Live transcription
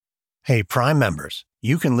Hey, Prime members,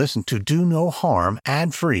 you can listen to Do No Harm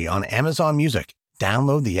ad-free on Amazon Music.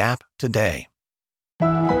 Download the app today.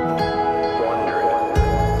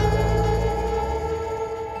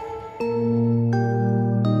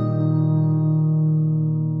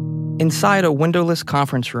 Inside a windowless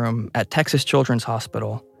conference room at Texas Children's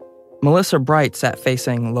Hospital, Melissa Bright sat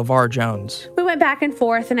facing LeVar Jones. We went back and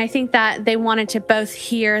forth, and I think that they wanted to both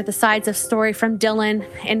hear the sides of story from Dylan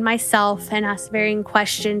and myself and ask varying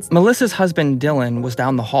questions. Melissa's husband, Dylan, was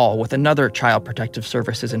down the hall with another Child Protective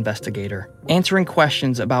Services investigator, answering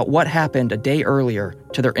questions about what happened a day earlier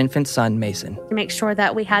to their infant son, Mason. To make sure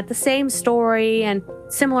that we had the same story and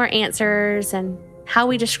similar answers, and how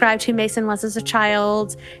we described who Mason was as a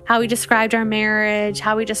child, how we described our marriage,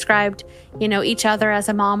 how we described, each other as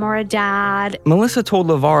a mom or a dad. Melissa told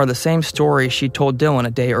LeVar the same story she told Dylan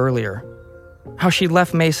a day earlier. How she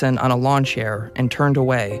left Mason on a lawn chair and turned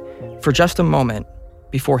away for just a moment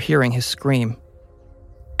before hearing his scream.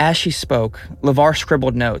 As she spoke, LeVar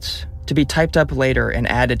scribbled notes to be typed up later and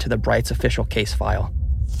added to the Bright's official case file.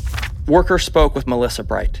 Worker spoke with Melissa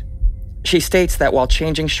Bright. She states that while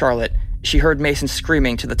changing Charlotte, she heard Mason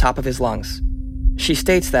screaming to the top of his lungs. She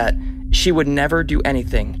states that she would never do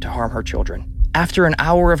anything to harm her children. After an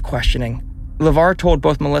hour of questioning, LeVar told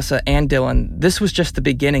both Melissa and Dylan this was just the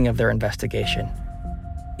beginning of their investigation.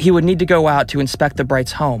 He would need to go out to inspect the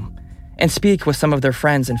Brights' home and speak with some of their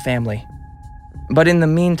friends and family. But in the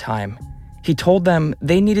meantime, he told them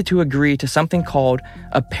they needed to agree to something called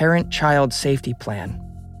a parent-child safety plan.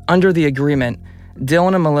 Under the agreement,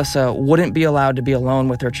 Dylan and Melissa wouldn't be allowed to be alone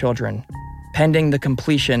with their children, pending the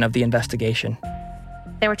completion of the investigation.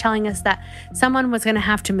 They were telling us that someone was going to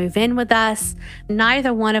have to move in with us.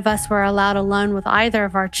 Neither one of us were allowed alone with either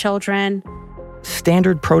of our children.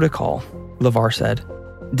 Standard protocol, LeVar said.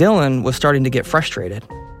 Dylan was starting to get frustrated,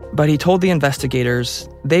 but he told the investigators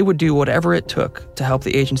they would do whatever it took to help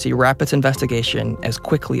the agency wrap its investigation as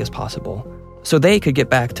quickly as possible, so they could get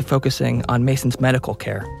back to focusing on Mason's medical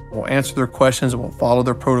care. We'll answer their questions, and we'll follow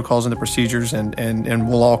their protocols and the procedures, and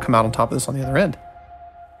we'll all come out on top of this on the other end.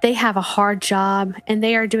 They have a hard job, and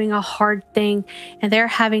they are doing a hard thing, and they're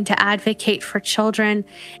having to advocate for children,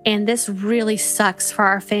 and this really sucks for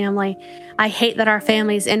our family. I hate that our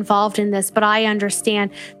family is involved in this, but I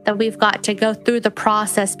understand that we've got to go through the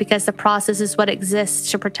process because the process is what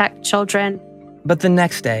exists to protect children. But the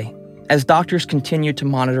next day, as doctors continued to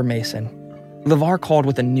monitor Mason, LeVar called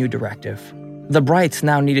with a new directive. The Brights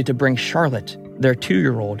now needed to bring Charlotte, their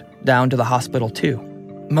 2-year-old, down to the hospital too.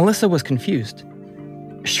 Melissa was confused.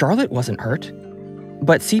 Charlotte wasn't hurt,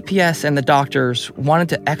 but CPS and the doctors wanted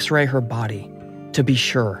to x-ray her body to be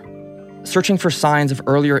sure, searching for signs of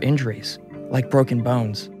earlier injuries, like broken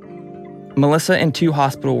bones. Melissa and 2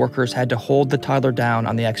 hospital workers had to hold the toddler down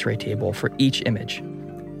on the x-ray table for each image.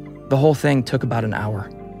 The whole thing took about an hour.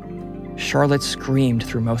 Charlotte screamed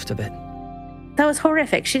through most of it. That was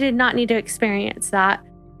horrific. She did not need to experience that.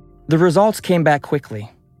 The results came back quickly.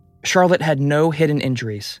 Charlotte had no hidden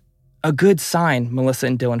injuries. A good sign, Melissa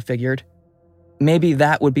and Dylan figured. Maybe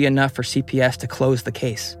that would be enough for CPS to close the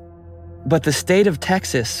case. But the state of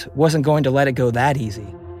Texas wasn't going to let it go that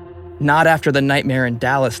easy. Not after the nightmare in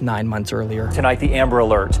Dallas 9 months earlier. Tonight, the Amber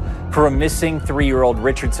Alert for a missing 3-year-old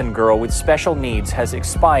Richardson girl with special needs has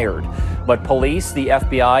expired. But police, the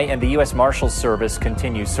FBI, and the U.S. Marshals Service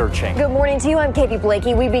continue searching. Good morning to you. I'm Katie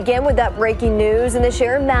Blakey. We begin with that breaking news in the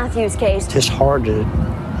Sharon Matthews case. It's hard to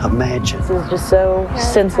imagine. This is just so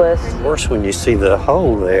senseless. Worse when you see the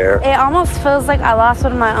hole there. It almost feels like I lost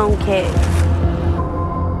one of my own kids.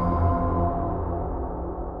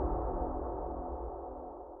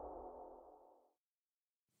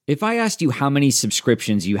 If I asked you how many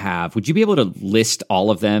subscriptions you have, would you be able to list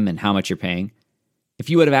all of them and how much you're paying? If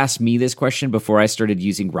you would have asked me this question before I started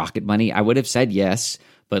using Rocket Money, I would have said yes,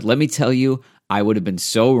 but let me tell you, I would have been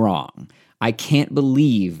so wrong. I can't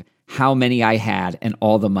believe how many I had and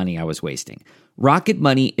all the money I was wasting. Rocket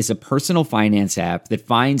Money is a personal finance app that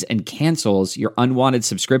finds and cancels your unwanted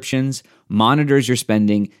subscriptions, monitors your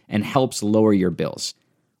spending, and helps lower your bills.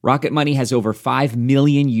 Rocket Money has over 5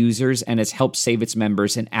 million users and has helped save its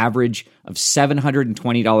members an average of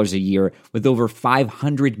 $720 a year with over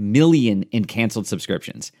 500 million in canceled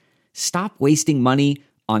subscriptions. Stop wasting money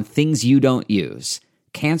on things you don't use.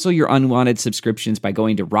 Cancel your unwanted subscriptions by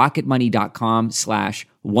going to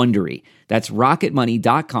rocketmoney.com/Wondery. That's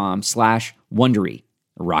rocketmoney.com/Wondery.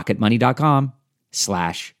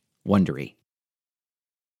 rocketmoney.com/Wondery.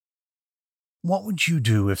 What would you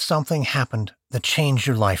do if something happened that changed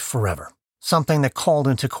your life forever? Something that called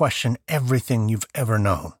into question everything you've ever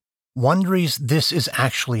known. Wondery's This Is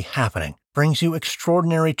Actually Happening brings you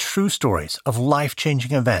extraordinary true stories of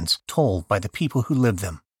life-changing events told by the people who lived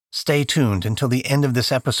them. Stay tuned until the end of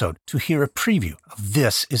this episode to hear a preview of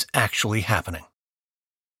This Is Actually Happening.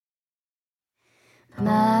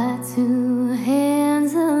 My two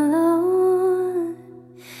hands alone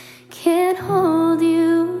can't hold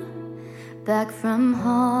you back from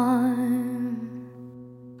harm.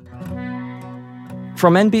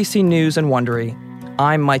 From NBC News and Wondery,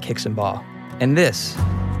 I'm Mike Hixenbaugh, and this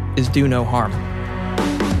is Do No Harm.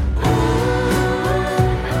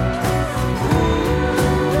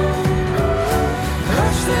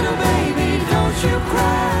 Hush, little baby, don't you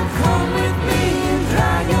cry. Come with me and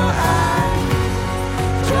dry your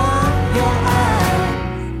eyes. Dry your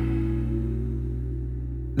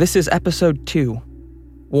eyes. This is episode 2,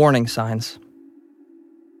 Warning Signs.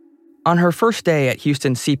 On her first day at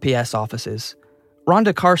Houston CPS offices,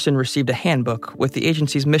 Rhonda Carson received a handbook with the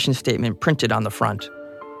agency's mission statement printed on the front: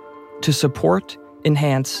 to support,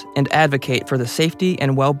 enhance, and advocate for the safety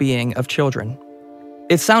and well-being of children.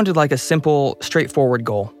 It sounded like a simple, straightforward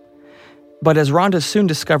goal. But as Rhonda soon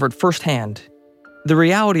discovered firsthand, the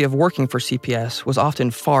reality of working for CPS was often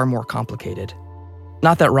far more complicated.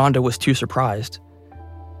 Not that Rhonda was too surprised.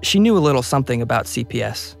 She knew a little something about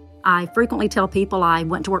CPS. I frequently tell people I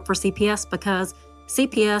went to work for CPS because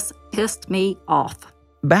CPS pissed me off.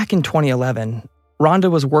 Back in 2011, Rhonda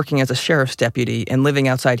was working as a sheriff's deputy and living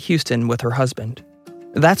outside Houston with her husband.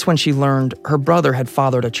 That's when she learned her brother had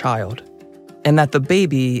fathered a child, and that the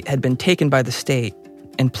baby had been taken by the state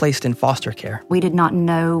and placed in foster care. We did not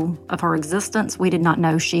know of her existence. We did not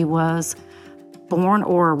know she was born,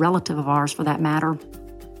 or a relative of ours for that matter.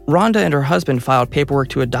 Rhonda and her husband filed paperwork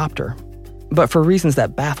to adopt her, but for reasons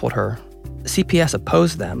that baffled her, CPS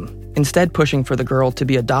opposed them, instead pushing for the girl to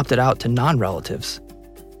be adopted out to non-relatives.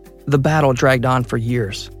 The battle dragged on for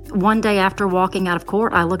years. One day after walking out of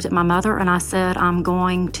court, I looked at my mother and I said, I'm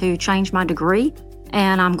going to change my degree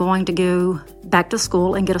and I'm going to go back to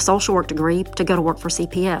school and get a social work degree to go to work for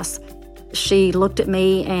CPS. She looked at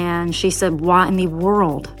me and she said, why in the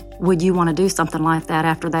world would you want to do something like that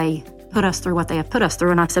after they put us through what they have put us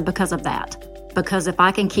through? And I said, because of that. Because if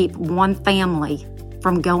I can keep one family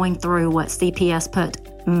from going through what CPS put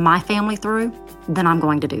my family through, then I'm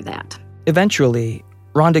going to do that. Eventually,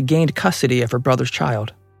 Rhonda gained custody of her brother's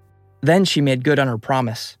child. Then she made good on her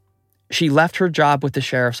promise. She left her job with the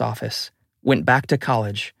sheriff's office, went back to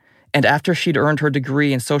college, and after she'd earned her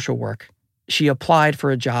degree in social work, she applied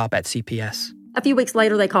for a job at CPS. A few weeks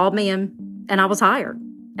later, they called me and I was hired.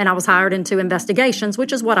 And I was hired into investigations,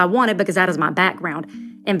 which is what I wanted because that is my background,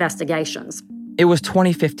 investigations. It was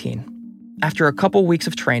 2015. After a couple weeks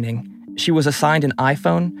of training, she was assigned an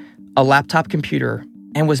iPhone, a laptop computer,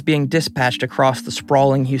 and was being dispatched across the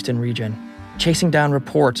sprawling Houston region, chasing down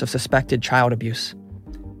reports of suspected child abuse.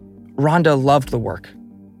 Rhonda loved the work,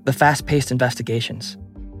 the fast-paced investigations.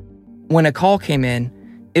 When a call came in,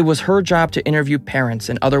 it was her job to interview parents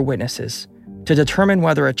and other witnesses to determine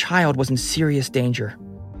whether a child was in serious danger.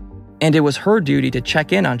 And it was her duty to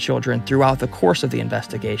check in on children throughout the course of the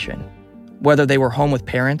investigation, whether they were home with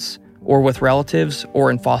parents or with relatives or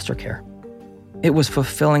in foster care. It was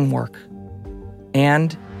fulfilling work,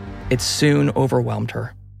 and it soon overwhelmed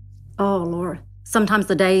her. Oh, Lord. Sometimes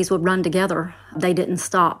the days would run together. They didn't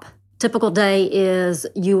stop. Typical day is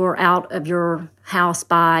you are out of your house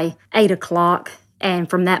by 8 o'clock, and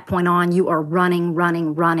from that point on, you are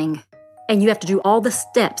running. And you have to do all the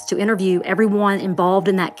steps to interview everyone involved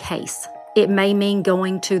in that case. It may mean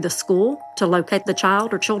going to the school to locate the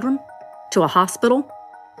child or children, to a hospital.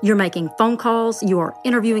 You're making phone calls, you are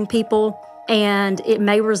interviewing people, and it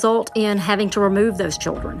may result in having to remove those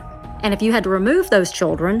children. And if you had to remove those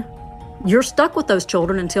children, you're stuck with those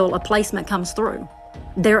children until a placement comes through.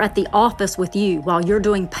 They're at the office with you while you're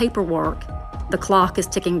doing paperwork. The clock is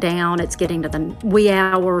ticking down. It's getting to the wee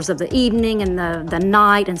hours of the evening and the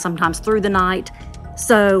night, and sometimes through the night.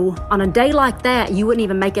 So on a day like that, you wouldn't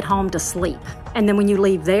even make it home to sleep. And then when you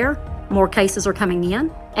leave there, more cases are coming in,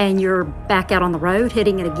 and you're back out on the road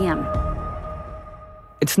hitting it again.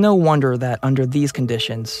 It's no wonder that under these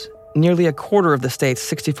conditions, nearly a quarter of the state's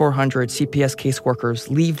 6,400 CPS caseworkers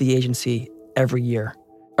leave the agency every year,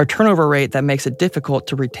 a turnover rate that makes it difficult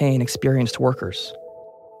to retain experienced workers.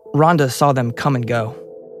 Rhonda saw them come and go.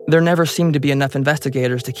 There never seemed to be enough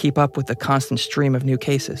investigators to keep up with the constant stream of new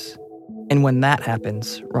cases. And when that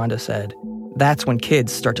happens, Rhonda said, that's when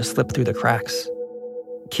kids start to slip through the cracks.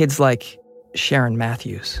 Kids like Sharon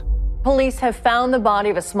Matthews. Police have found the body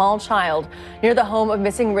of a small child near the home of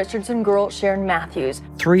missing Richardson girl Sharon Matthews.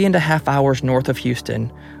 3.5 hours north of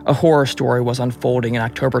Houston, a horror story was unfolding in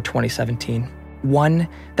October 2017. one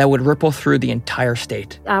that would ripple through the entire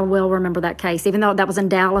state. I will remember that case. Even though that was in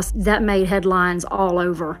Dallas, that made headlines all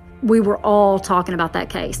over. We were all talking about that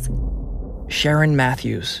case. Sharon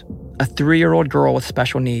Matthews, a 3-year-old girl with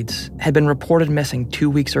special needs, had been reported missing 2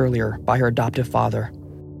 weeks earlier by her adoptive father.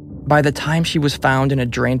 By the time she was found in a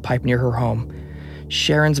drain pipe near her home,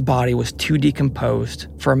 Sharon's body was too decomposed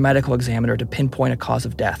for a medical examiner to pinpoint a cause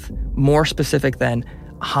of death, more specific than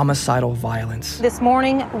homicidal violence. This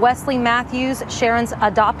morning, Wesley Matthews, Sharon's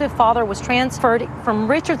adoptive father, was transferred from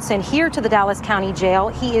Richardson here to the Dallas County Jail.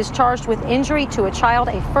 He is charged with injury to a child,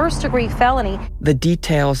 a first-degree felony. The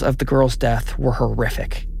details of the girl's death were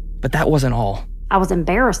horrific, but that wasn't all. I was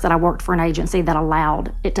embarrassed that I worked for an agency that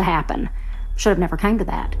allowed it to happen. Should have never came to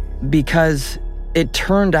that. Because it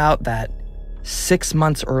turned out that 6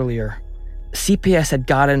 months earlier, CPS had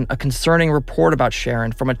gotten a concerning report about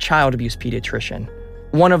Sharon from a child abuse pediatrician.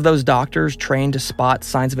 One of those doctors trained to spot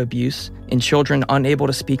signs of abuse in children unable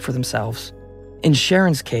to speak for themselves. In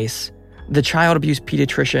Sharon's case, the child abuse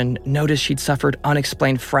pediatrician noticed she'd suffered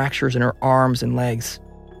unexplained fractures in her arms and legs,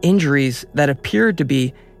 injuries that appeared to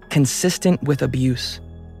be consistent with abuse.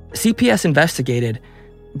 CPS investigated,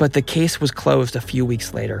 but the case was closed a few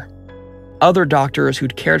weeks later. Other doctors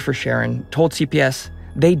who'd cared for Sharon told CPS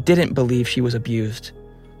they didn't believe she was abused,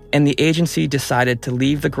 and the agency decided to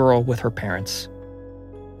leave the girl with her parents.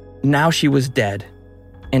 Now she was dead,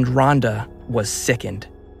 and Rhonda was sickened.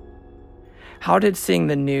 How did seeing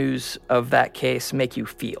the news of that case make you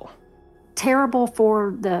feel? Terrible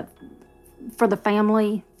for the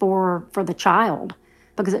family, for the child,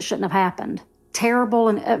 because it shouldn't have happened. Terrible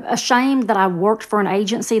and ashamed that I worked for an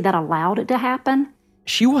agency that allowed it to happen.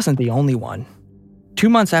 She wasn't the only one. 2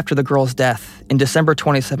 months after the girl's death, in December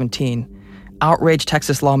 2017, outraged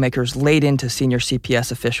Texas lawmakers laid into senior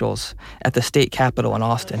CPS officials at the state capitol in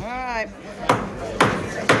Austin. All right.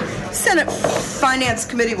 Senate Finance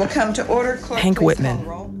Committee will come to order. Clerk, Hank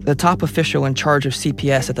Whitman, the top official in charge of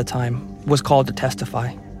CPS at the time, was called to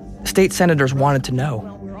testify. State senators wanted to know,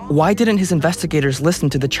 why didn't his investigators listen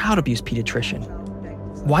to the child abuse pediatrician?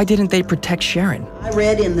 Why didn't they protect Sharon? I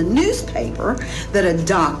read in the newspaper that a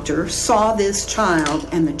doctor saw this child,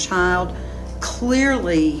 and the child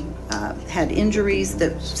clearly had injuries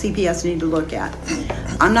that CPS needed to look at.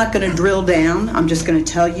 I'm not going to drill down. I'm just going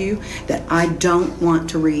to tell you that I don't want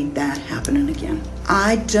to read that happening again.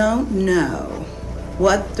 I don't know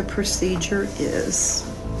what the procedure is.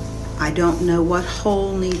 I don't know what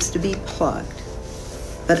hole needs to be plugged.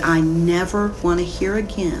 But I never want to hear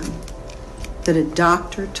again that a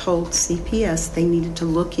doctor told CPS they needed to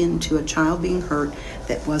look into a child being hurt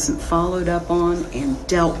that wasn't followed up on and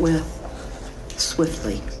dealt with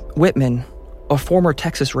swiftly. Whitman, a former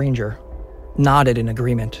Texas Ranger, nodded in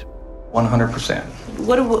agreement. 100%.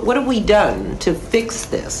 What have we done to fix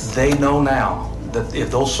this? They know now that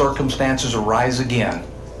if those circumstances arise again,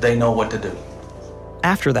 they know what to do.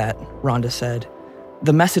 After that, Rhonda said,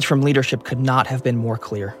 the message from leadership could not have been more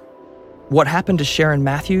clear. What happened to Sharon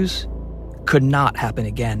Matthews could not happen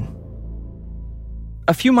again.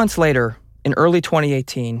 A few months later, in early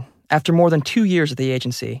 2018, after more than 2 years at the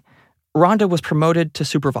agency, Rhonda was promoted to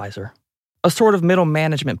supervisor, a sort of middle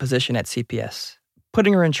management position at CPS,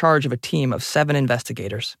 putting her in charge of a team of 7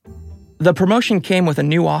 investigators. The promotion came with a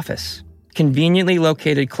new office, conveniently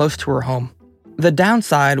located close to her home. The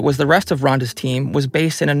downside was the rest of Rhonda's team was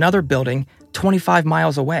based in another building 25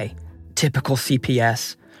 miles away. Typical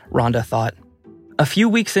CPS, Rhonda thought. A few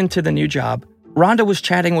weeks into the new job, Rhonda was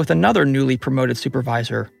chatting with another newly promoted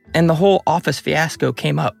supervisor, and the whole office fiasco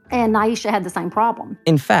came up. And Naisha had the same problem.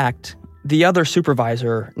 In fact, the other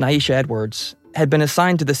supervisor, Naisha Edwards, had been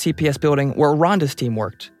assigned to the CPS building where Rhonda's team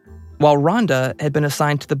worked, while Rhonda had been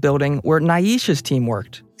assigned to the building where Naisha's team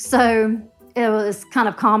worked. So it was kind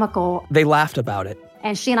of comical. They laughed about it.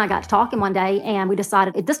 And she and I got to talking one day, and we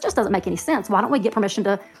decided, this just doesn't make any sense. Why don't we get permission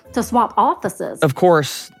to swap offices? Of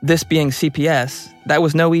course, this being CPS, that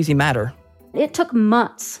was no easy matter. It took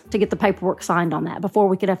months to get the paperwork signed on that before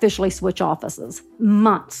we could officially switch offices.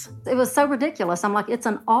 Months. It was so ridiculous. I'm like, it's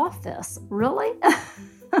an office. Really?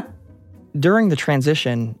 During the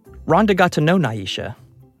transition, Rhonda got to know Naisha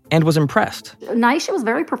and was impressed. Naisha was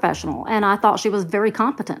very professional, and I thought she was very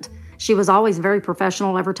competent. She was always very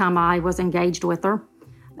professional every time I was engaged with her.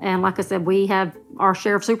 And like I said, we have our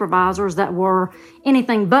share of supervisors that were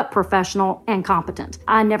anything but professional and competent.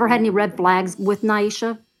 I never had any red flags with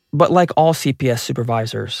Naisha. But like all CPS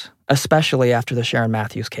supervisors, especially after the Sharon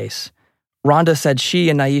Matthews case, Rhonda said she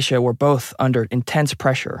and Naisha were both under intense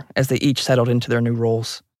pressure as they each settled into their new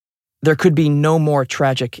roles. There could be no more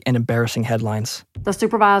tragic and embarrassing headlines. The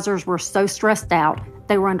supervisors were so stressed out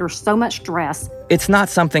They were under so much stress. It's not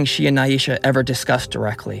something she and Nyesha ever discussed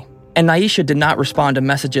directly. And Nyesha did not respond to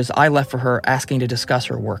messages I left for her asking to discuss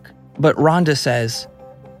her work. But Rhonda says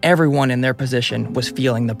everyone in their position was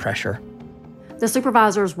feeling the pressure. The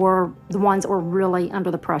supervisors were the ones that were really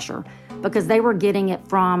under the pressure because they were getting it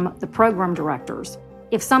from the program directors.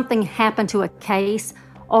 If something happened to a case,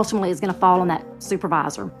 ultimately it's going to fall on that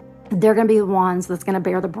supervisor. They're going to be the ones that's going to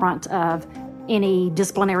bear the brunt of any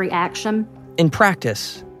disciplinary action. In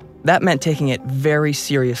practice, that meant taking it very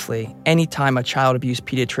seriously anytime a child abuse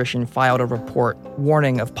pediatrician filed a report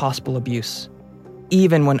warning of possible abuse,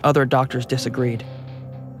 even when other doctors disagreed.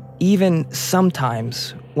 Even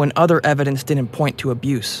sometimes when other evidence didn't point to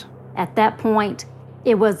abuse. At that point,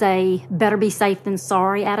 it was a better be safe than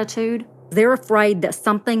sorry attitude. They're afraid that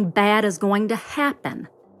something bad is going to happen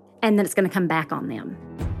and then it's going to come back on them.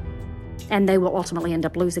 And they will ultimately end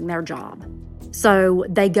up losing their job. So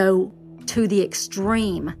they go to the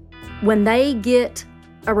extreme. When they get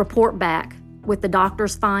a report back with the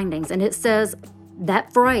doctor's findings and it says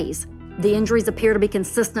that phrase, the injuries appear to be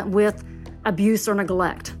consistent with abuse or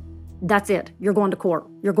neglect, that's it. You're going to court.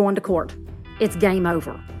 You're going to court. It's game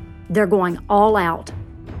over. They're going all out.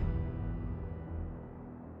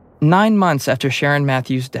 9 months after Sharon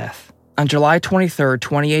Matthews' death, on July 23,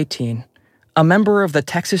 2018, a member of the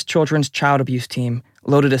Texas Children's Child Abuse Team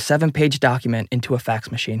loaded a 7-page document into a fax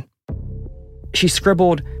machine. She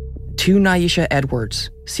scribbled, "To Nyesha Edwards,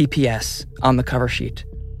 CPS," on the cover sheet.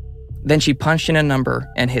 Then she punched in a number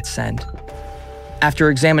and hit send. After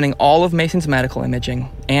examining all of Mason's medical imaging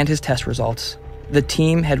and his test results, the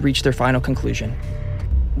team had reached their final conclusion.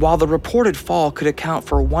 While the reported fall could account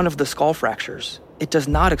for one of the skull fractures, it does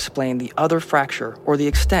not explain the other fracture or the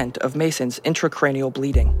extent of Mason's intracranial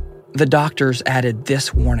bleeding. The doctors added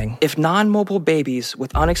this warning: if non-mobile babies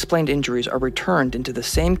with unexplained injuries are returned into the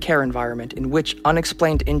same care environment in which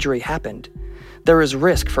unexplained injury happened, there is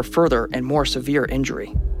risk for further and more severe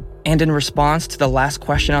injury. And in response to the last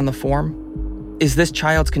question on the form, is this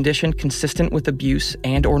child's condition consistent with abuse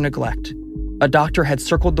and or neglect? A doctor had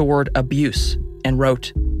circled the word abuse and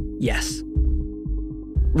wrote, yes.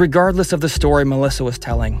 Regardless of the story Melissa was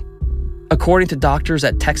telling, according to doctors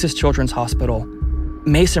at Texas Children's Hospital,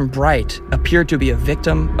 Mason Bright appeared to be a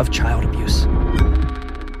victim of child abuse.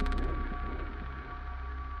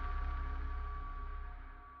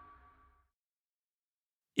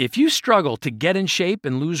 If you struggle to get in shape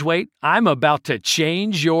and lose weight, I'm about to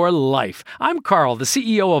change your life. I'm Carl, the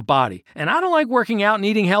CEO of Body, and I don't like working out and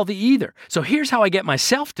eating healthy either. So here's how I get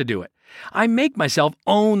myself to do it. I make myself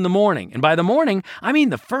own the morning. And by the morning, I mean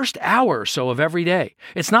the first hour or so of every day.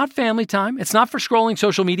 It's not family time. It's not for scrolling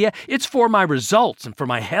social media. It's for my results and for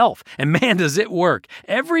my health. And man, does it work.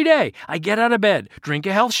 Every day, I get out of bed, drink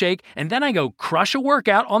a health shake, and then I go crush a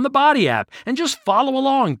workout on the Body app and just follow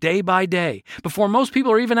along day by day. Before most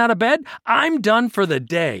people are even out of bed, I'm done for the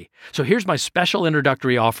day. So here's my special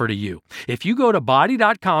introductory offer to you. If you go to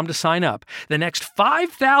Body.com to sign up, the next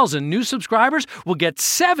 5,000 new subscribers will get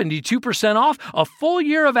 72% off a full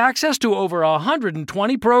year of access to over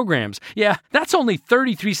 120 programs. Yeah, that's only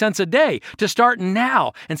 33 cents a day to start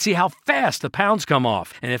now and see how fast the pounds come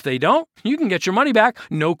off. And if they don't, you can get your money back,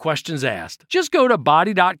 no questions asked. Just go to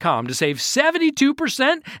Body.com to save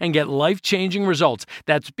 72% and get life-changing results.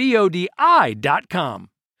 That's BODI.com.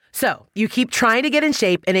 So, you keep trying to get in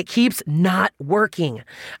shape and it keeps not working.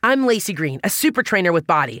 I'm Lacey Green, a super trainer with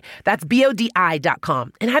Body. That's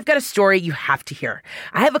BODI.com. And I've got a story you have to hear.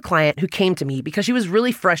 I have a client who came to me because she was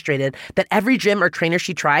really frustrated that every gym or trainer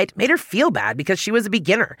she tried made her feel bad because she was a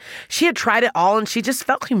beginner. She had tried it all and she just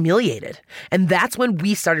felt humiliated. And that's when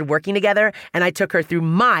we started working together and I took her through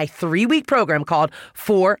my 3-week program called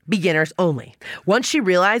For Beginners Only. Once she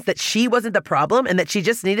realized that she wasn't the problem and that she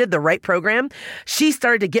just needed the right program, she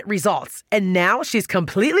started to get results. And now she's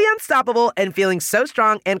completely unstoppable and feeling so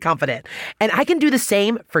strong and confident. And I can do the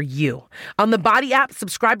same for you. On the Body app,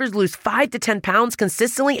 subscribers lose 5 to 10 pounds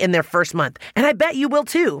consistently in their first month. And I bet you will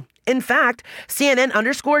too. In fact,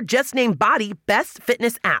 CNN_ just named Body Best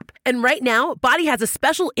Fitness App. And right now, Body has a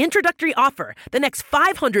special introductory offer. The next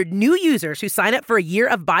 500 new users who sign up for a year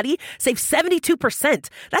of Body save 72%.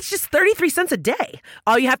 That's just 33 cents a day.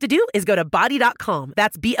 All you have to do is go to Body.com.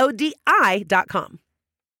 That's BODI.com.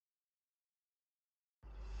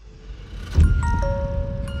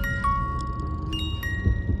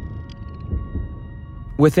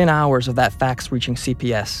 Within hours of that fax reaching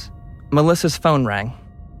CPS, Melissa's phone rang.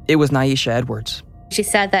 It was Nyesha Edwards. She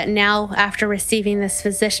said that now, after receiving this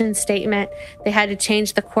physician's statement, they had to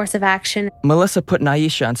change the course of action. Melissa put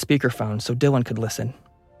Nyesha on speakerphone so Dylan could listen.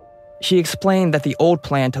 She explained that the old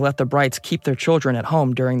plan to let the Brights keep their children at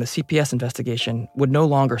home during the CPS investigation would no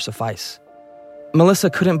longer suffice. Melissa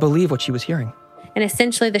couldn't believe what she was hearing. And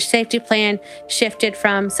essentially the safety plan shifted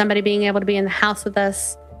from somebody being able to be in the house with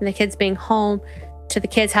us and the kids being home to the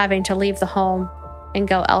kids having to leave the home and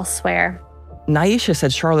go elsewhere. Nyesha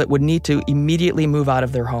said Charlotte would need to immediately move out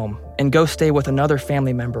of their home and go stay with another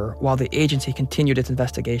family member while the agency continued its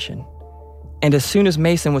investigation. And as soon as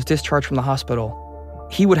Mason was discharged from the hospital,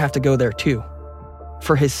 he would have to go there too,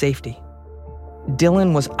 for his safety.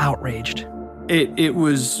 Dylan was outraged. It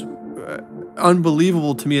was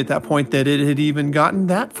unbelievable to me at that point that it had even gotten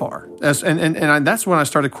that far. And that's when I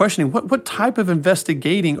started questioning, what type of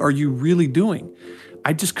investigating are you really doing?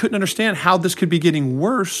 I just couldn't understand how this could be getting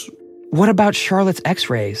worse. What about Charlotte's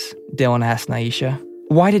x-rays? Dylan asked Nyesha.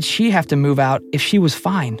 Why did she have to move out if she was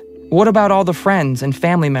fine? What about all the friends and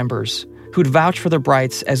family members who'd vouch for the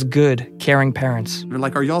Brights as good, caring parents?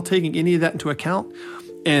 Like, are y'all taking any of that into account?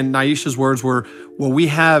 And Nyesha's words were, well, we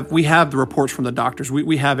have the reports from the doctors.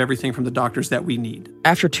 We have everything from the doctors that we need.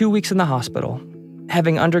 After 2 weeks in the hospital,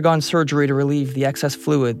 having undergone surgery to relieve the excess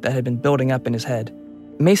fluid that had been building up in his head,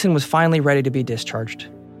 Mason was finally ready to be discharged.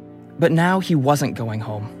 But now he wasn't going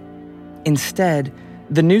home. Instead,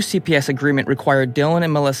 the new CPS agreement required Dylan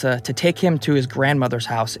and Melissa to take him to his grandmother's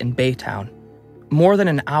house in Baytown, more than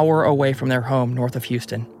an hour away from their home north of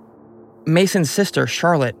Houston. Mason's sister,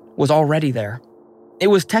 Charlotte, was already there. It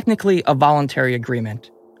was technically a voluntary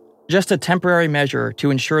agreement, just a temporary measure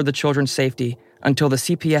to ensure the children's safety until the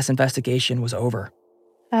CPS investigation was over.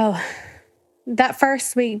 Oh, that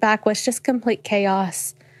first week back was just complete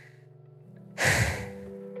chaos.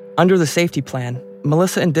 Under the safety plan,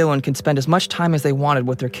 Melissa and Dylan could spend as much time as they wanted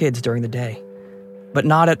with their kids during the day, but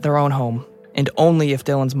not at their own home, and only if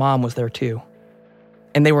Dylan's mom was there too.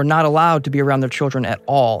 And they were not allowed to be around their children at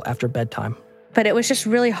all after bedtime. But it was just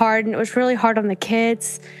really hard, and it was really hard on the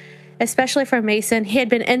kids, especially for Mason. He had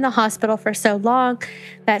been in the hospital for so long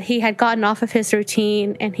that he had gotten off of his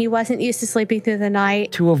routine, and he wasn't used to sleeping through the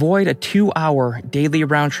night. To avoid a 2-hour daily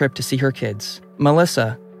round trip to see her kids,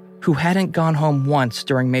 Melissa, who hadn't gone home once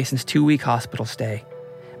during Mason's 2-week hospital stay,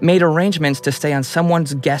 made arrangements to stay on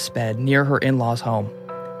someone's guest bed near her in-laws' home.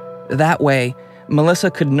 That way,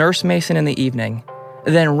 Melissa could nurse Mason in the evening,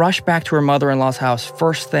 then rush back to her mother-in-law's house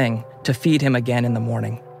first thing to feed him again in the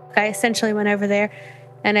morning. I essentially went over there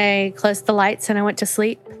and I closed the lights and I went to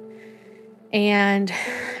sleep. And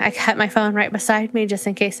I kept my phone right beside me just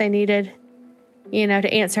in case I needed, to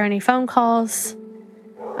answer any phone calls.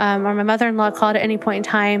 Or my mother-in-law called at any point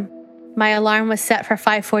in time. My alarm was set for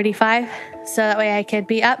 5:45, so that way I could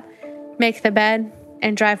be up, make the bed,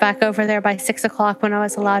 and drive back over there by 6 o'clock when I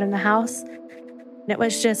was allowed in the house. And it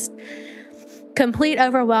was just complete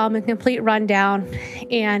overwhelm and complete rundown,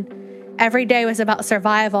 and every day was about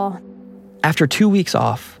survival. After 2 weeks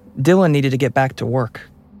off, Dylan needed to get back to work.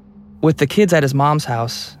 With the kids at his mom's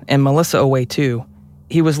house, and Melissa away too,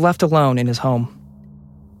 he was left alone in his home.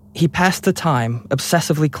 He passed the time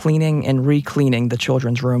obsessively cleaning and re-cleaning the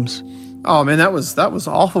children's rooms. Oh man, that was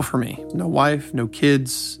awful for me. No wife, no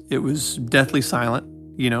kids. It was deathly silent,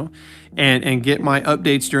 and get my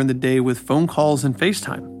updates during the day with phone calls and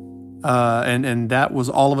FaceTime. And that was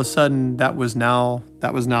all of a sudden, that was now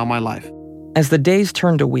my life. As the days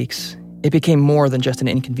turned to weeks, it became more than just an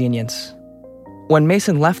inconvenience. When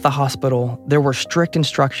Mason left the hospital, there were strict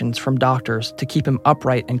instructions from doctors to keep him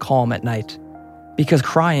upright and calm at night, because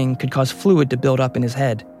crying could cause fluid to build up in his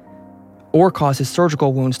head, or cause his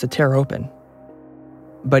surgical wounds to tear open.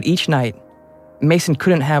 But each night, Mason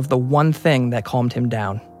couldn't have the one thing that calmed him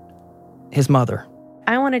down: his mother.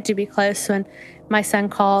 I wanted to be close when my son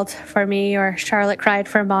called for me or Charlotte cried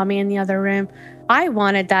for mommy in the other room. I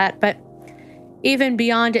wanted that, but even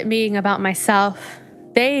beyond it being about myself,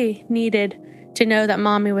 they needed to know that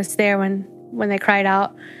mommy was there when they cried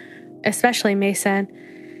out, especially Mason.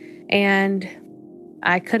 And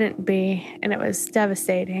I couldn't be, and it was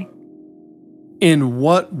devastating. In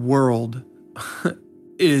what world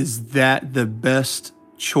is that the best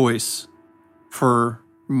choice for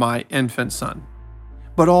my infant son?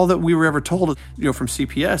 But all that we were ever told, from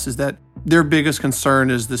CPS is that their biggest concern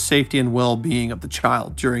is the safety and well-being of the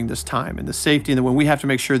child during this time, and the safety, and when we have to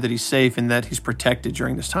make sure that he's safe and that he's protected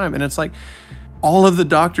during this time. And it's like, all of the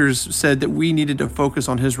doctors said that we needed to focus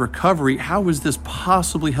on his recovery. How was this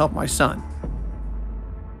possibly help my son?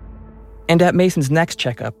 And at Mason's next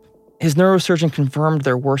checkup, his neurosurgeon confirmed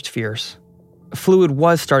their worst fears. Fluid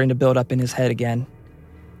was starting to build up in his head again.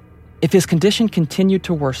 If his condition continued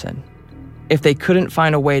to worsen, if they couldn't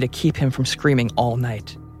find a way to keep him from screaming all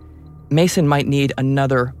night, Mason might need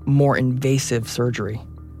another, more invasive surgery.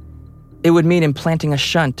 It would mean implanting a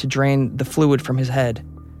shunt to drain the fluid from his head,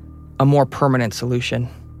 a more permanent solution.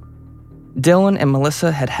 Dylan and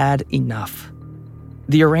Melissa had had enough.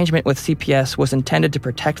 The arrangement with CPS was intended to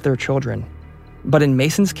protect their children, but in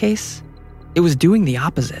Mason's case, it was doing the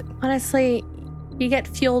opposite. Honestly, you get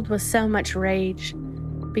fueled with so much rage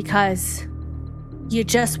because you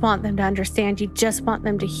just want them to understand. You just want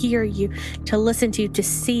them to hear you, to listen to you, to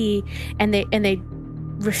see, and they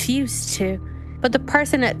refuse to. But the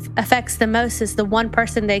person it affects the most is the one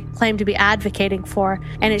person they claim to be advocating for,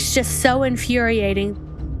 and it's just so infuriating.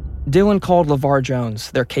 Dylan called LeVar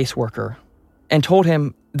Jones, their caseworker, and told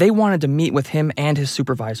him they wanted to meet with him and his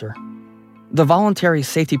supervisor. The voluntary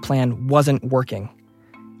safety plan wasn't working,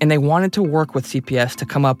 and they wanted to work with CPS to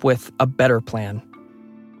come up with a better plan.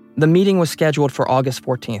 The meeting was scheduled for August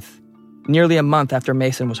 14th, nearly a month after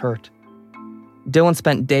Mason was hurt. Dylan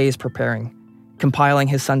spent days preparing, compiling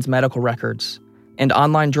his son's medical records, and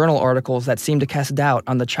online journal articles that seemed to cast doubt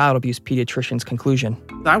on the child abuse pediatrician's conclusion.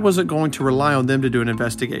 I wasn't going to rely on them to do an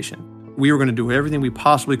investigation. We were going to do everything we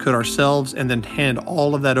possibly could ourselves and then hand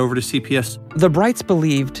all of that over to CPS. The Brights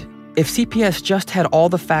believed if CPS just had all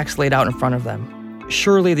the facts laid out in front of them,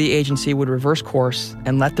 surely the agency would reverse course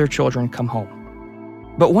and let their children come home.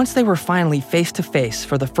 But once they were finally face-to-face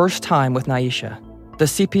for the first time with Naisha, the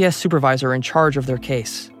CPS supervisor in charge of their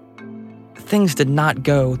case, things did not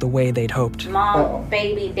go the way they'd hoped. Mom,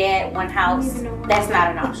 baby, dad, one house. That's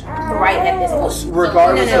not an option. Right at this point.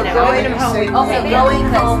 Regardless of going home. Okay, going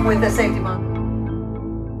home with the safety mom.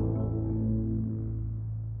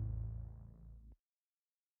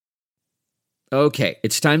 Okay,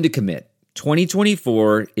 it's time to commit.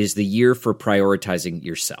 2024 is the year for prioritizing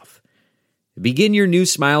yourself. Begin your new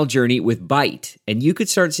smile journey with Byte, and you could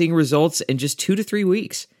start seeing results in just 2 to 3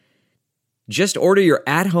 weeks. Just order your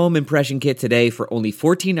at-home impression kit today for only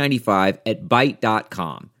 $14.95 at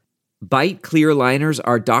Byte.com. Byte clear liners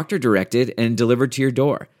are doctor-directed and delivered to your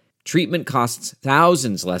door. Treatment costs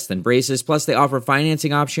thousands less than braces, plus they offer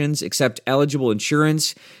financing options, accept eligible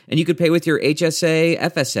insurance, and you could pay with your HSA,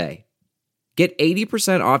 FSA. Get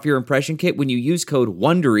 80% off your impression kit when you use code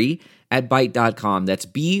WONDERY at Byte.com. That's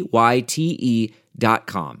BYTE.com.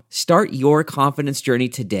 Start your confidence journey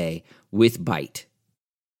today with Byte.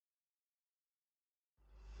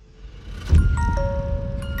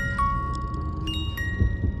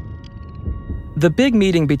 The big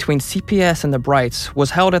meeting between CPS and the Brights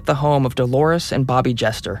was held at the home of Dolores and Bobby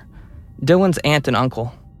Jester, Dylan's aunt and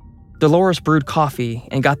uncle. Dolores brewed coffee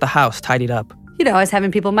and got the house tidied up. You know, I was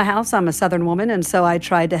having people in my house. I'm a Southern woman, and so I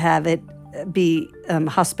tried to have it be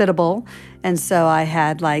hospitable. And so I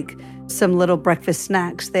had like some little breakfast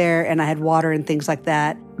snacks there, and I had water and things like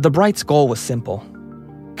that. The Brights' goal was simple: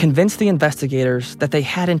 convince the investigators that they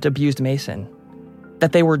hadn't abused Mason,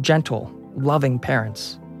 that they were gentle, loving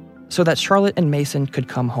parents, so that Charlotte and Mason could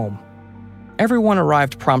come home. Everyone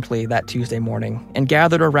arrived promptly that Tuesday morning and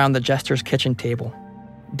gathered around the Jester's kitchen table.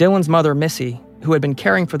 Dylan's mother, Missy, who had been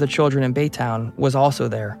caring for the children in Baytown, was also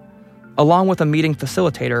there, along with a meeting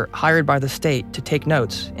facilitator hired by the state to take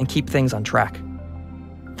notes and keep things on track.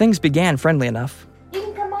 Things began friendly enough. You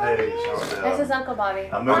can come on in. This is Uncle Bobby.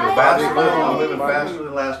 I'm moving faster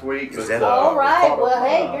than last week. All right. Well,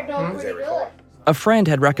 hey, you're doing pretty good. A friend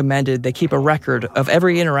had recommended they keep a record of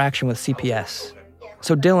every interaction with CPS,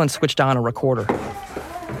 so Dylan switched on a recorder.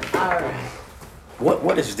 All right.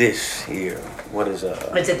 What is this here? What is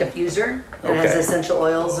It's a diffuser. It has essential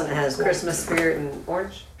oils and it has Christmas spirit and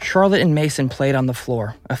orange. Charlotte and Mason played on the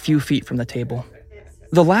floor, a few feet from the table.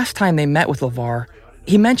 The last time they met with LeVar,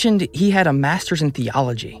 he mentioned he had a master's in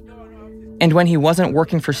theology. And when he wasn't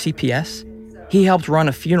working for CPS, he helped run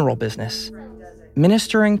a funeral business,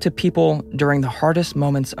 ministering to people during the hardest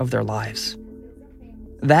moments of their lives.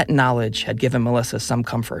 That knowledge had given Melissa some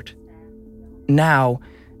comfort. Now,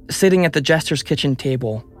 sitting at the Jester's kitchen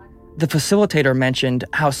table, the facilitator mentioned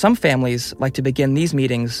how some families like to begin these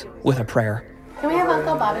meetings with a prayer. Can we have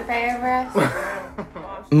Uncle Bobby pray over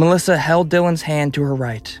us? Melissa held Dylan's hand to her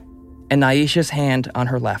right and Naisha's hand on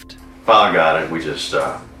her left. Father God, we just,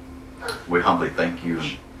 we humbly thank you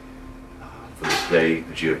for this day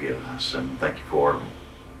that you have given us, and thank you for,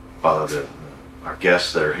 Father, our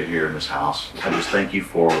guests that are here in this house. I just thank you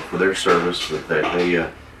for their service, that they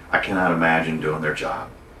I cannot imagine doing their job,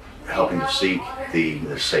 helping to seek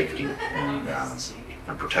the safety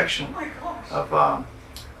and protection of our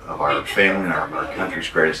family and our country's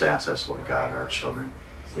greatest assets, Lord God, our children.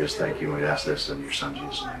 We just thank you, and we ask this in your Son,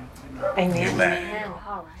 Jesus' name. Amen.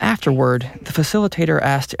 Afterward, the facilitator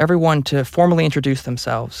asked everyone to formally introduce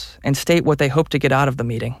themselves and state what they hoped to get out of the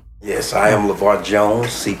meeting. Yes, I am LeVar Jones,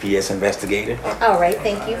 CPS investigator. All right,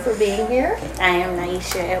 thank you for being here. I am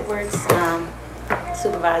Naisha Edwards,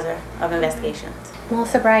 supervisor of investigations.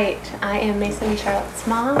 Melissa Bright. I am Mason and Charlotte's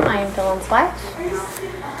mom. I am Dylan's wife.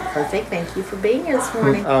 Perfect. Thank you for being here this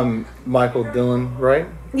morning. I'm Michael Dillon, right?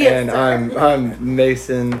 Yes, and sir. I'm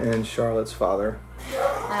Mason and Charlotte's father.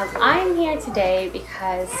 I'm here today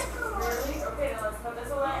because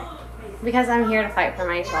I'm here to fight for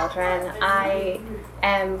my children. I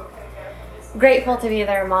am grateful to be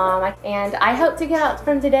their mom, and I hope to get out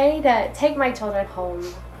from today to take my children home.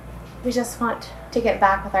 We just want to get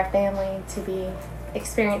back with our family, to be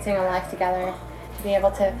experiencing a life together, to be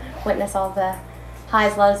able to witness all the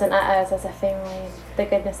highs, lows, and uh-ohs as a family, and the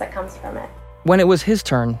goodness that comes from it. When it was his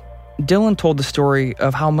turn, Dylan told the story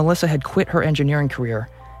of how Melissa had quit her engineering career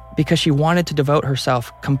because she wanted to devote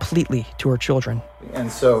herself completely to her children.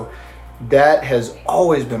 And so that has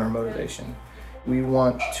always been our motivation. We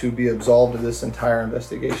want to be absolved of this entire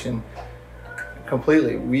investigation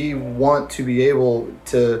completely. We want to be able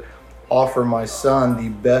to offer my son the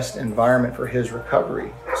best environment for his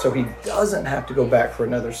recovery, so he doesn't have to go back for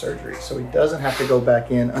another surgery, so he doesn't have to go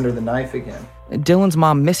back in under the knife again. Dylan's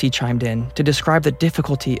mom, Missy, chimed in to describe the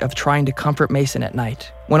difficulty of trying to comfort Mason at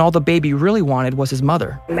night, when all the baby really wanted was his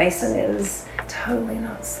mother. Mason is totally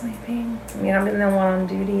not sleeping. I mean, I'm the one on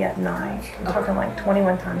duty at night. I'm talking like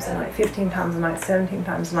 21 times a night, 15 times a night, 17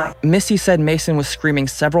 times a night. Missy said Mason was screaming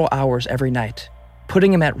several hours every night,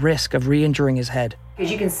 putting him at risk of re-injuring his head. Because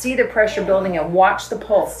you can see the pressure building and watch the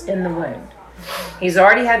pulse in the wound. He's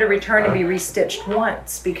already had to return and be restitched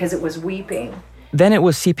once because it was weeping. Then it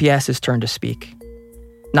was CPS's turn to speak.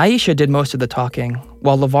 Naisha did most of the talking,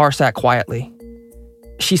 while LeVar sat quietly.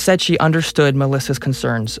 She said she understood Melissa's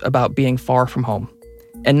concerns about being far from home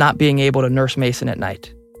and not being able to nurse Mason at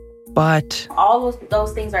night. But all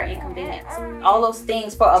those things are inconvenience. All those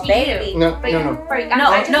things for a baby. No,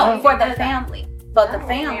 for the family. But the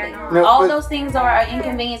family. All those things are an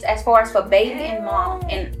inconvenience as far as for baby and mom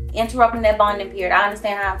and interrupting that bonding period. I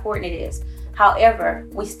understand how important it is. However,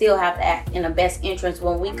 we still have to act in the best interest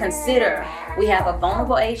when we consider we have a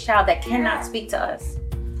vulnerable age child that cannot speak to us.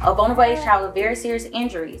 A vulnerable age child with very serious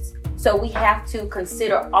injuries. So we have to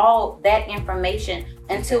consider all that information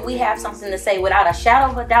until we have something to say. Without a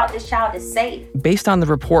shadow of a doubt, this child is safe. Based on the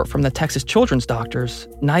report from the Texas Children's doctors,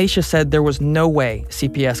 Naisha said there was no way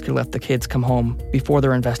CPS could let the kids come home before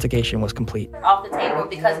their investigation was complete. Off the table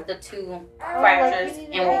because of the 2 fractures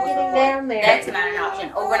and what was reported. That's not an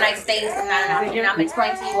option. Overnight stays is not an option, and I'm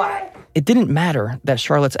explaining to you why. It didn't matter that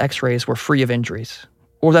Charlotte's x-rays were free of injuries,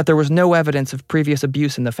 or that there was no evidence of previous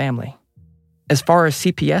abuse in the family. As far as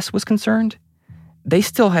CPS was concerned, they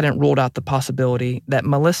still hadn't ruled out the possibility that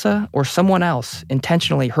Melissa or someone else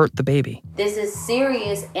intentionally hurt the baby. This is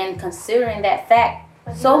serious, and considering that fact,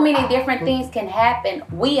 so many different things can happen.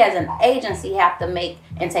 We as an agency have to make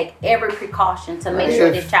and take every precaution to make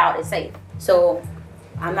sure this child is safe. So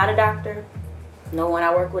I'm not a doctor. No one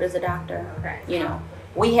I work with is a doctor. You know,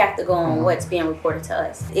 we have to go on what's being reported to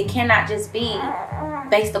us. It cannot just be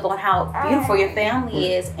based upon how beautiful your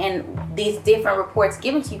family is and these different reports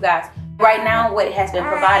given to you guys. Right now, what has been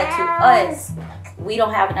provided to us, we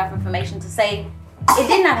don't have enough information to say it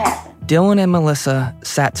did not happen. Dylan and Melissa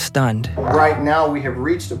sat stunned. Right now, we have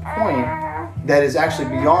reached a point that is actually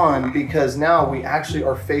beyond, because now we actually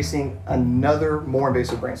are facing another more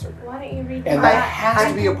invasive brain surgery. Why don't you read And that has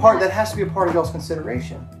to be a part of y'all's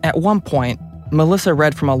consideration. At one point, Melissa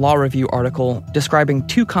read from a law review article describing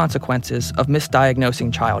 2 consequences of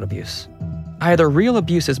misdiagnosing child abuse. Either real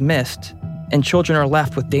abuse is missed and children are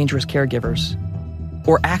left with dangerous caregivers,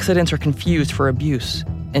 or accidents are confused for abuse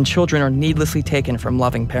and children are needlessly taken from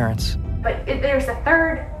loving parents. But there's the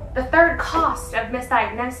third cost of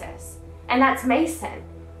misdiagnosis, and that's Mason,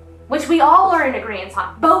 which we all are in agreement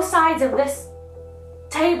on. Both sides of this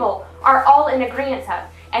table are all in agreement of.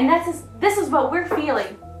 And this is what we're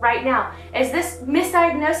feeling right now, is this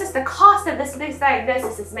misdiagnosis. The cost of this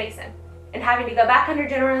misdiagnosis is Mason, and having to go back under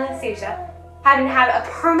general anesthesia, having to have a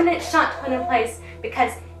permanent shunt put in place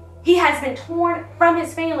because he has been torn from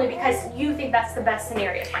his family because you think that's the best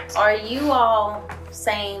scenario. Are you all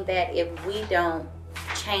saying that if we don't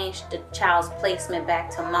change the child's placement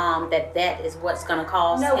back to mom, that is what's going to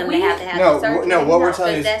cause him to have the surgery? No, what we're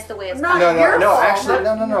telling you is that's the way it's no.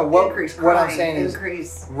 What I'm saying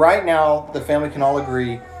is right now the family can all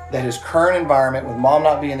agree that his current environment with mom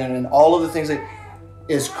not being there and all of the things that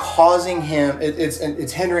is causing him,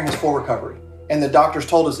 it's hindering his full recovery. And the doctors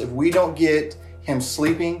told us if we don't get him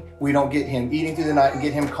sleeping, we don't get him eating through the night and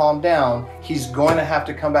get him calmed down, he's going to have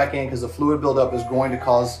to come back in because the fluid buildup is going to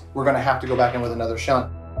cause, we're going to have to go back in with another shunt.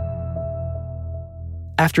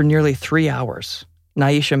 After nearly 3 hours,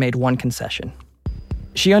 Nyesha made one concession.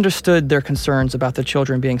 She understood their concerns about the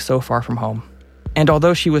children being so far from home, and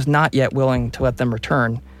although she was not yet willing to let them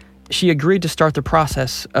return, she agreed to start the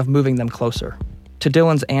process of moving them closer, to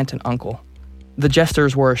Dylan's aunt and uncle. The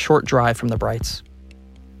Jesters were a short drive from the Brights.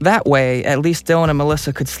 That way, at least Dylan and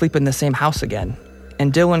Melissa could sleep in the same house again,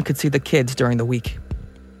 and Dylan could see the kids during the week.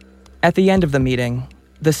 At the end of the meeting,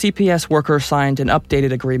 the CPS worker signed an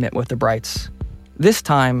updated agreement with the Brights, this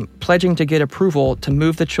time pledging to get approval to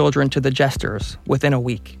move the children to the Jesters within a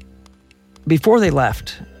week. Before they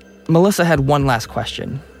left, Melissa had one last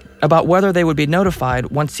question about whether they would be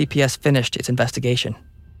notified once CPS finished its investigation.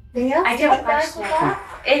 I do have a question.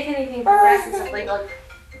 If anything progresses illegal,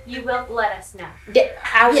 you will let us know.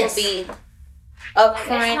 I will be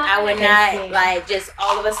upfront. I would not like just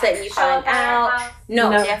all of a sudden you find out.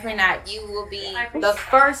 No, definitely not. You will be the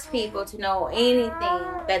first people to know anything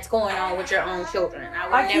that's going on with your own children.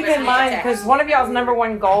 I keep in mind, because one of y'all's number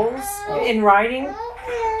one goals in writing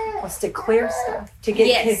was to clear stuff, to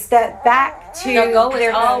get kids that back to the goal their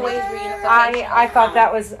is always reunification. I thought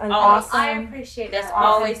that was an awesome. I appreciate that's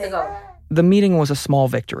always the goal. The meeting was a small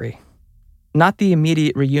victory. Not the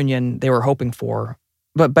immediate reunion they were hoping for,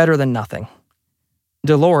 but better than nothing.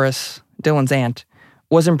 Dolores, Dylan's aunt,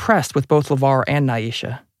 was impressed with both LeVar and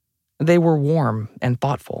Nyesha. They were warm and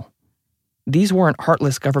thoughtful. These weren't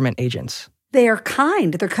heartless government agents. They are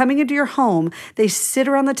kind. They're coming into your home. They sit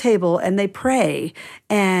around the table and they pray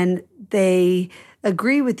and they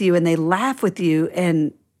agree with you and they laugh with you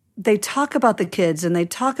and they talk about the kids and they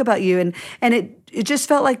talk about you. And it just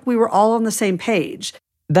felt like we were all on the same page.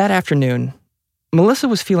 That afternoon, Melissa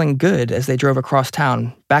was feeling good as they drove across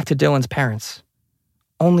town back to Dylan's parents.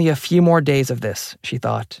 Only a few more days of this, she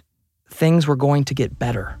thought. Things were going to get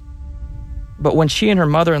better. But when she and her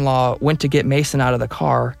mother-in-law went to get Mason out of the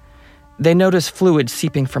car, they noticed fluid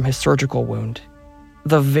seeping from his surgical wound,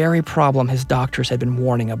 the very problem his doctors had been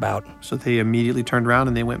warning about. So they immediately turned around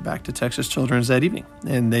and they went back to Texas Children's that evening.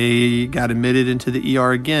 And they got admitted into the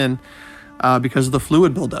ER again because of the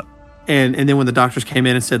fluid buildup. And then when the doctors came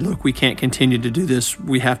in and said, look, we can't continue to do this,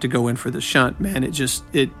 we have to go in for the shunt, man, it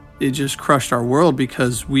just crushed our world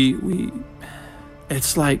because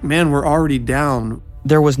it's like, man, we're already down.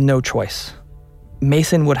 There was no choice.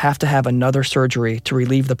 Mason would have to have another surgery to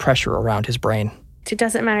relieve the pressure around his brain. It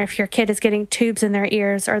doesn't matter if your kid is getting tubes in their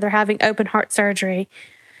ears or they're having open heart surgery.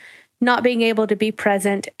 Not being able to be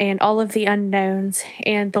present and all of the unknowns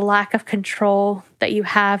and the lack of control that you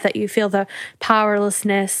have, that you feel the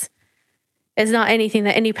powerlessness, is not anything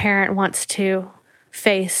that any parent wants to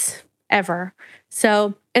face ever.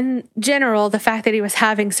 So in general, the fact that he was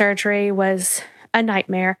having surgery was a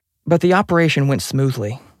nightmare. But the operation went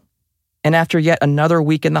smoothly. And after yet another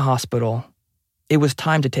week in the hospital, it was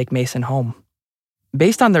time to take Mason home.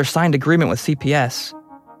 Based on their signed agreement with CPS,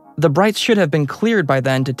 the Brights should have been cleared by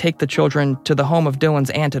then to take the children to the home of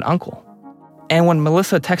Dylan's aunt and uncle. And when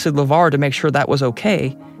Melissa texted LeVar to make sure that was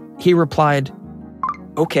okay, he replied,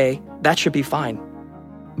 "Okay, that should be fine."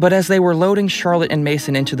 But as they were loading Charlotte and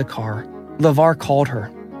Mason into the car, LeVar called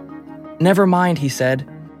her. "Never mind," he said.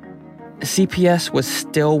 CPS was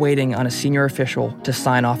still waiting on a senior official to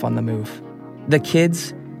sign off on the move. The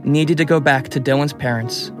kids needed to go back to Dylan's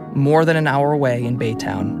parents, more than an hour away in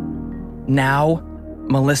Baytown. Now,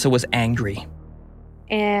 Melissa was angry.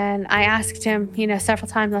 And I asked him, several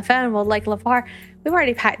times on the phone, well, like, LeVar, we've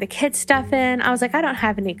already packed the kids' stuff in. I was like, I don't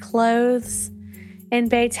have any clothes in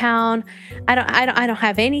Baytown. I don't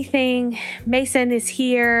have anything. Mason is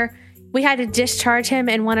here. We had to discharge him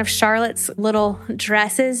in one of Charlotte's little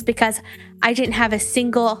dresses because I didn't have a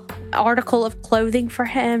single article of clothing for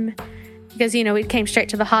him because, we came straight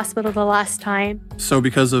to the hospital the last time. So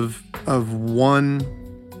because of one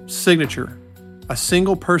signature, a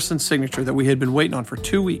single person signature that we had been waiting on for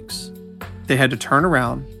 2 weeks, they had to turn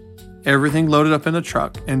around, everything loaded up in a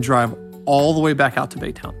truck, and drive all the way back out to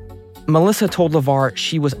Baytown. Melissa told LeVar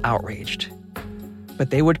she was outraged, but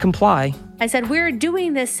they would comply. I said, we're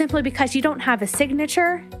doing this simply because you don't have a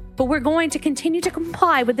signature, but we're going to continue to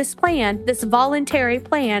comply with this plan, this voluntary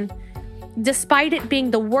plan, despite it being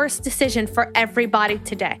the worst decision for everybody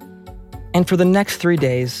today. And for the next 3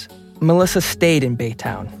 days, Melissa stayed in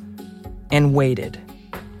Baytown and waited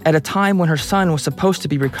at a time when her son was supposed to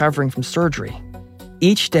be recovering from surgery.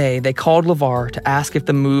 Each day, they called LeVar to ask if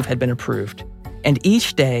the move had been approved, and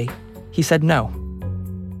each day, he said no.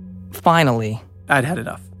 Finally, I'd had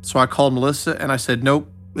enough. So I called Melissa and I said,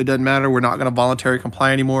 nope, it doesn't matter. We're not going to voluntarily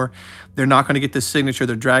comply anymore. They're not going to get this signature.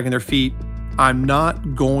 They're dragging their feet. I'm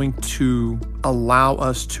not going to allow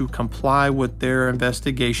us to comply with their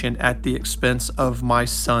investigation at the expense of my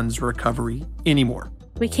son's recovery anymore.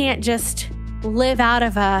 We can't just live out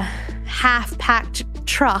of a half-packed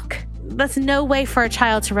truck. That's no way for a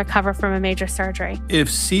child to recover from a major surgery. If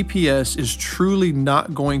CPS is truly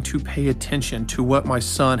not going to pay attention to what my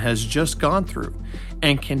son has just gone through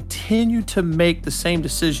and continue to make the same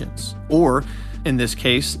decisions, or in this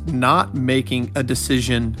case, not making a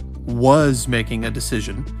decision, was making a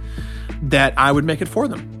decision, that I would make it for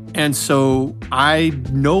them. And so I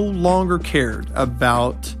no longer cared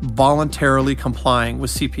about voluntarily complying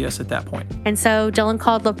with CPS at that point. And so Dylan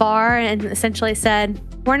called LeVar and essentially said,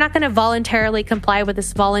 we're not going to voluntarily comply with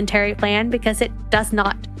this voluntary plan because it does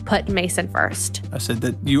not put Mason first. I said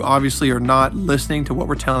that you obviously are not listening to what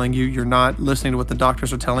we're telling you. You're not listening to what the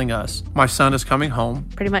doctors are telling us. My son is coming home.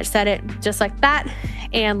 Pretty much said it just like that.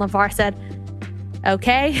 And LeVar said,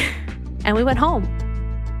 okay. And we went home.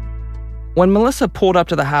 When Melissa pulled up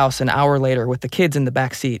to the house an hour later with the kids in the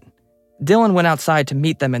back seat, Dylan went outside to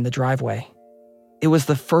meet them in the driveway. It was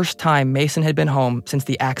the first time Mason had been home since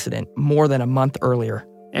the accident more than a month earlier.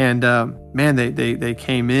 And man, they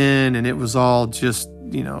came in and it was all just,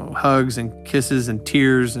 hugs and kisses and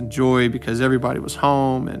tears and joy because everybody was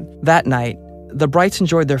home. And that night, the Brights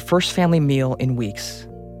enjoyed their first family meal in weeks.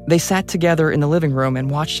 They sat together in the living room and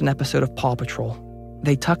watched an episode of Paw Patrol.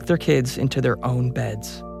 They tucked their kids into their own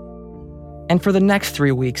beds. And for the next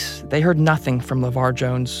 3 weeks, they heard nothing from LeVar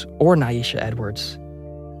Jones or Nyesha Edwards.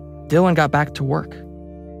 Dylan got back to work.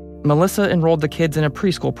 Melissa enrolled the kids in a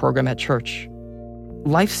preschool program at church.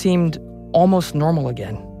 Life seemed almost normal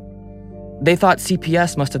again. They thought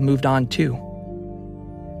CPS must have moved on too.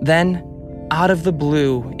 Then, out of the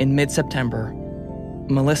blue in mid-September,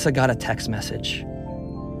 Melissa got a text message.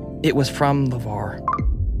 It was from LeVar.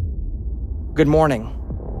 Good morning.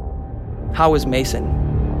 How is Mason?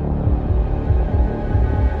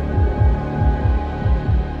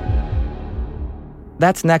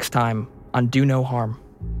 That's next time on Do No Harm.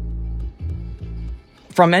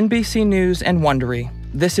 From NBC News and Wondery,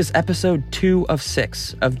 this is episode 2 of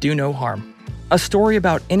 6 of Do No Harm, a story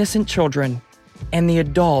about innocent children and the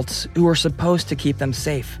adults who are supposed to keep them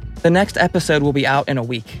safe. The next episode will be out in a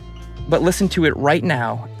week, but listen to it right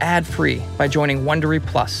now, ad-free, by joining Wondery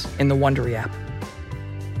Plus in the Wondery app.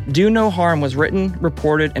 Do No Harm was written,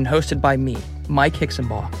 reported, and hosted by me, Mike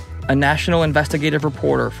Hixenbaugh, a national investigative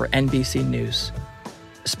reporter for NBC News.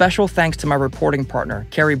 Special thanks to my reporting partner,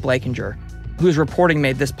 Carrie Blakinger, whose reporting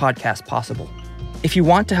made this podcast possible. If you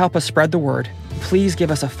want to help us spread the word, please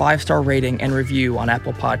give us a 5-star rating and review on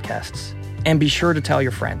Apple Podcasts. And be sure to tell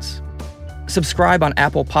your friends. Subscribe on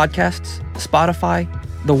Apple Podcasts, Spotify,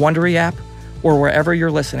 the Wondery app, or wherever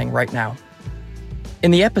you're listening right now.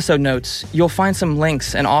 In the episode notes, you'll find some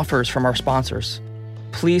links and offers from our sponsors.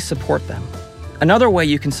 Please support them. Another way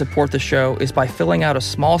you can support the show is by filling out a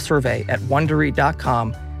small survey at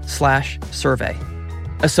Wondery.com/survey.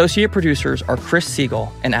 Associate producers are Chris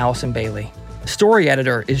Siegel and Allison Bailey. Story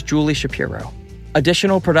editor is Julie Shapiro.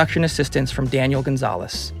 Additional production assistance from Daniel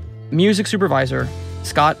Gonzalez. Music supervisor,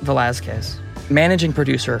 Scott Velazquez. Managing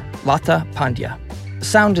producer, Lata Pandya.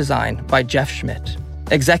 Sound design by Jeff Schmidt.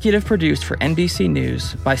 Executive produced for NBC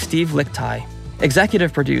News by Steve Lichtai.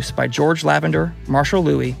 Executive produced by George Lavender, Marshall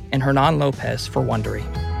Louis, and Hernan Lopez for Wondery.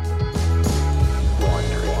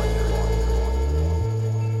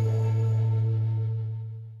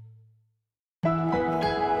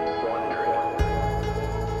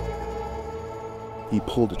 He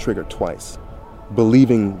pulled the trigger twice,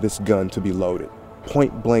 believing this gun to be loaded,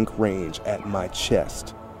 point-blank range at my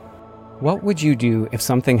chest. What would you do if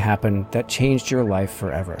something happened that changed your life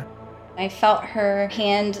forever? I felt her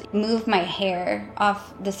hand move my hair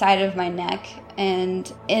off the side of my neck,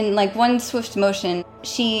 and in one swift motion,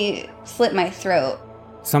 she slit my throat.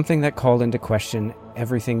 Something that called into question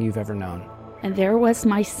everything you've ever known. And there was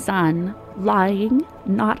my son lying,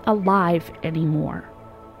 not alive anymore.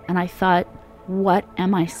 And I thought, what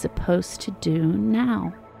am I supposed to do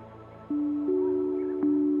now?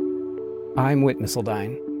 I'm Whit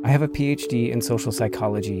Missildine. I have a PhD in social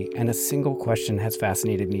psychology, and a single question has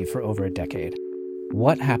fascinated me for over a decade.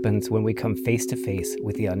 What happens when we come face to face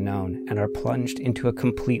with the unknown and are plunged into a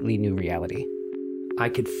completely new reality? I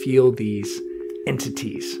could feel these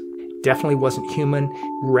entities. Definitely wasn't human,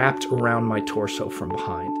 wrapped around my torso from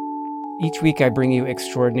behind. Each week I bring you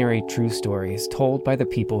extraordinary true stories told by the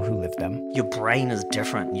people who lived them. Your brain is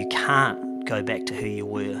different. You can't go back to who you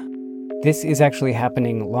were. This Is Actually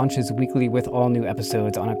Happening launches weekly with all new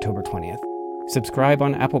episodes on October 20th. Subscribe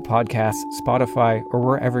on Apple Podcasts, Spotify, or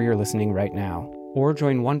wherever you're listening right now. Or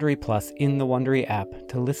join Wondery Plus in the Wondery app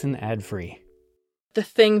to listen ad-free. The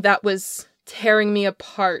thing that was tearing me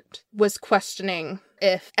apart was questioning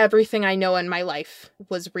if everything I know in my life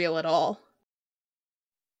was real at all.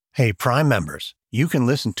 Hey, Prime members, you can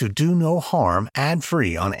listen to Do No Harm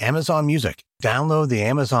ad-free on Amazon Music. Download the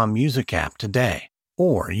Amazon Music app today.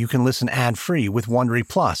 Or you can listen ad-free with Wondery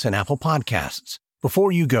Plus and Apple Podcasts.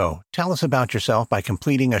 Before you go, tell us about yourself by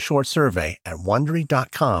completing a short survey at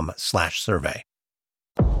Wondery.com/survey.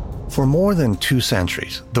 For more than 2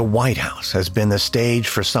 centuries, the White House has been the stage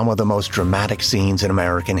for some of the most dramatic scenes in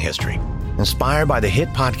American history. Inspired by the hit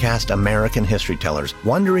podcast American History Tellers,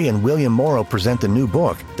 Wondery and William Morrow present the new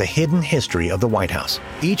book, The Hidden History of the White House.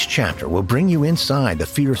 Each chapter will bring you inside the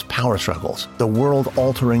fierce power struggles, the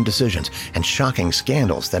world-altering decisions, and shocking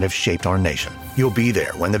scandals that have shaped our nation. You'll be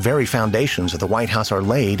there when the very foundations of the White House are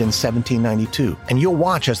laid in 1792, and you'll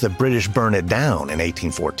watch as the British burn it down in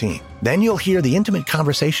 1814. Then you'll hear the intimate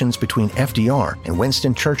conversations between FDR and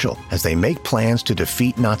Winston Churchill as they make plans to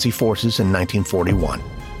defeat Nazi forces in 1941.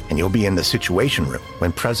 And you'll be in the Situation Room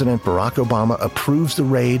when President Barack Obama approves the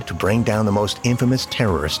raid to bring down the most infamous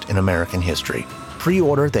terrorist in American history.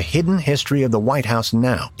 Pre-order The Hidden History of the White House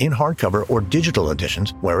now in hardcover or digital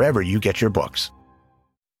editions wherever you get your books.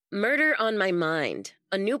 Murder on My Mind,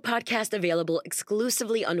 a new podcast available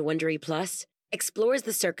exclusively on Wondery Plus, explores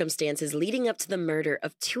the circumstances leading up to the murder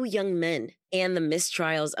of 2 young men and the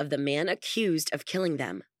mistrials of the man accused of killing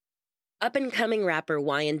them. Up-and-coming rapper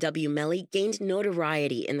YNW Melly gained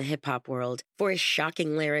notoriety in the hip-hop world for his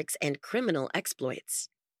shocking lyrics and criminal exploits.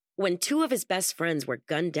 When 2 of his best friends were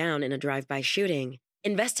gunned down in a drive-by shooting,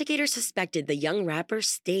 investigators suspected the young rapper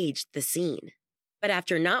staged the scene. But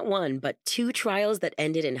after not 1 but 2 trials that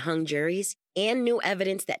ended in hung juries and new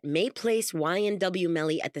evidence that may place YNW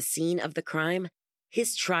Melly at the scene of the crime,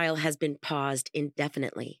 his trial has been paused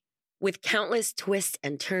indefinitely. With countless twists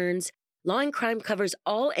and turns, Law & Crime covers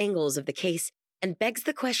all angles of the case and begs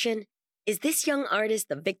the question, is this young artist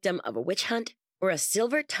the victim of a witch hunt or a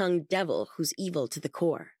silver-tongued devil who's evil to the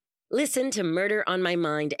core? Listen to Murder on My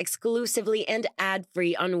Mind exclusively and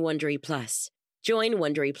ad-free on Wondery Plus. Join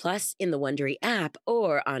Wondery Plus in the Wondery app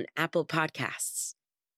or on Apple Podcasts.